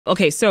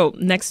Okay, so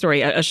next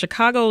story. A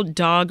Chicago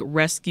dog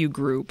rescue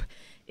group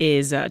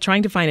is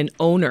trying to find an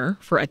owner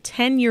for a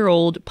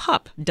 10-year-old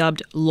pup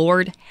dubbed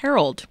Lord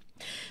Herald.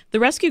 The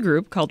rescue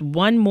group, called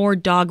One More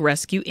Dog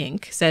Rescue,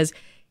 Inc., says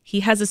he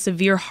has a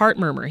severe heart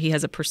murmur. He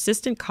has a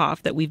persistent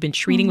cough that we've been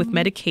treating with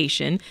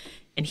medication,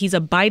 and he's a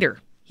biter.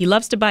 He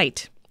loves to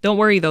bite. Don't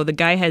worry, though. The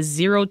guy has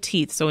 0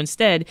 teeth, so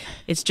instead,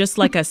 it's just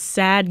like a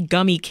sad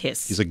gummy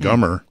kiss. He's a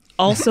gummer.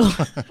 Also,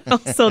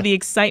 the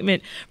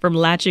excitement from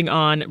latching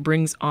on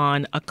brings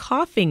on a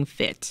coughing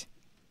fit.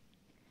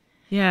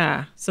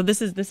 Yeah. So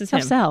this is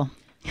Tough him. sell.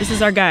 This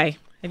is our guy.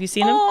 Have you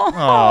seen him?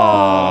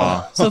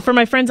 Oh. So for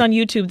my friends on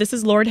YouTube, this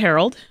is Lord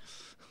Herald.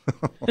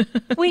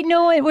 Wait,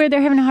 no, where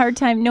they're having a hard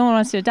time. No one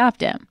wants to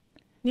adopt him.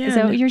 Yeah, Is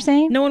that what you're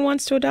saying? No one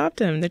wants to adopt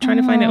him. They're trying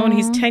to find an owner.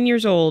 He's 10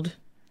 years old.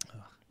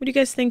 What do you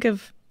guys think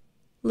of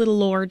little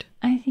Lord?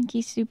 I think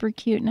he's super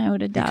cute, and I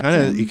would adopt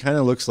him. He kind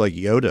of looks like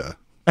Yoda.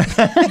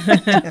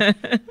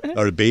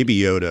 Or baby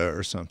Yoda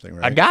or something,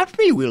 right? Adopt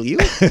me, will you?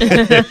 No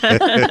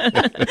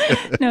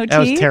That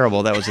was teeth?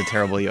 terrible. That was a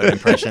terrible Yoda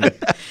impression.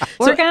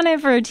 Work on it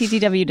for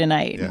TTW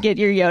tonight. Yeah. Get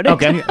your Yoda.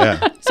 Okay.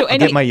 Yeah. So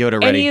get my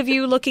Yoda ready. Any of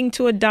you looking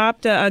to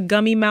adopt a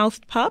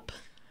gummy-mouthed pup?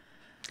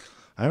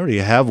 I already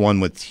have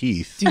one with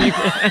teeth.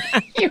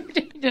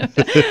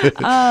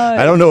 Oh,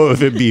 I don't know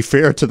if it'd be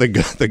fair to the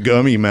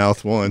gummy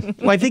mouth one.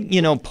 Well, I think,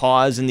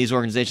 Paws and these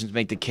organizations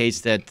make the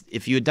case that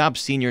if you adopt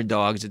senior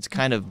dogs, it's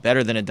kind of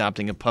better than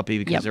adopting a puppy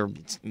because they're,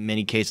 in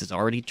many cases,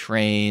 already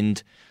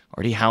trained,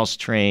 already house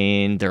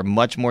trained. They're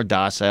much more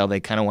docile. They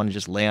kind of want to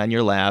just lay on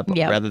your lap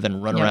rather than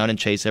run around and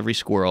chase every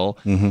squirrel.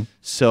 Mm-hmm.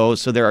 So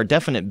there are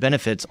definite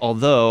benefits,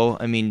 although,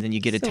 then you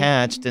get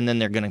attached and then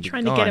they're going to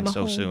be gone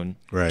so soon.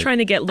 Right. Trying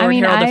to get Lord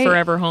Herald a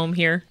forever home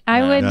here.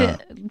 I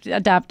would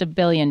adopt 1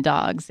 billion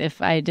dogs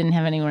if I didn't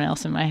have anyone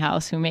else in my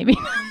house who maybe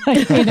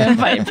might need to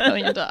invite 1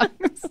 billion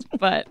dogs.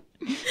 But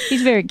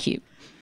he's very cute.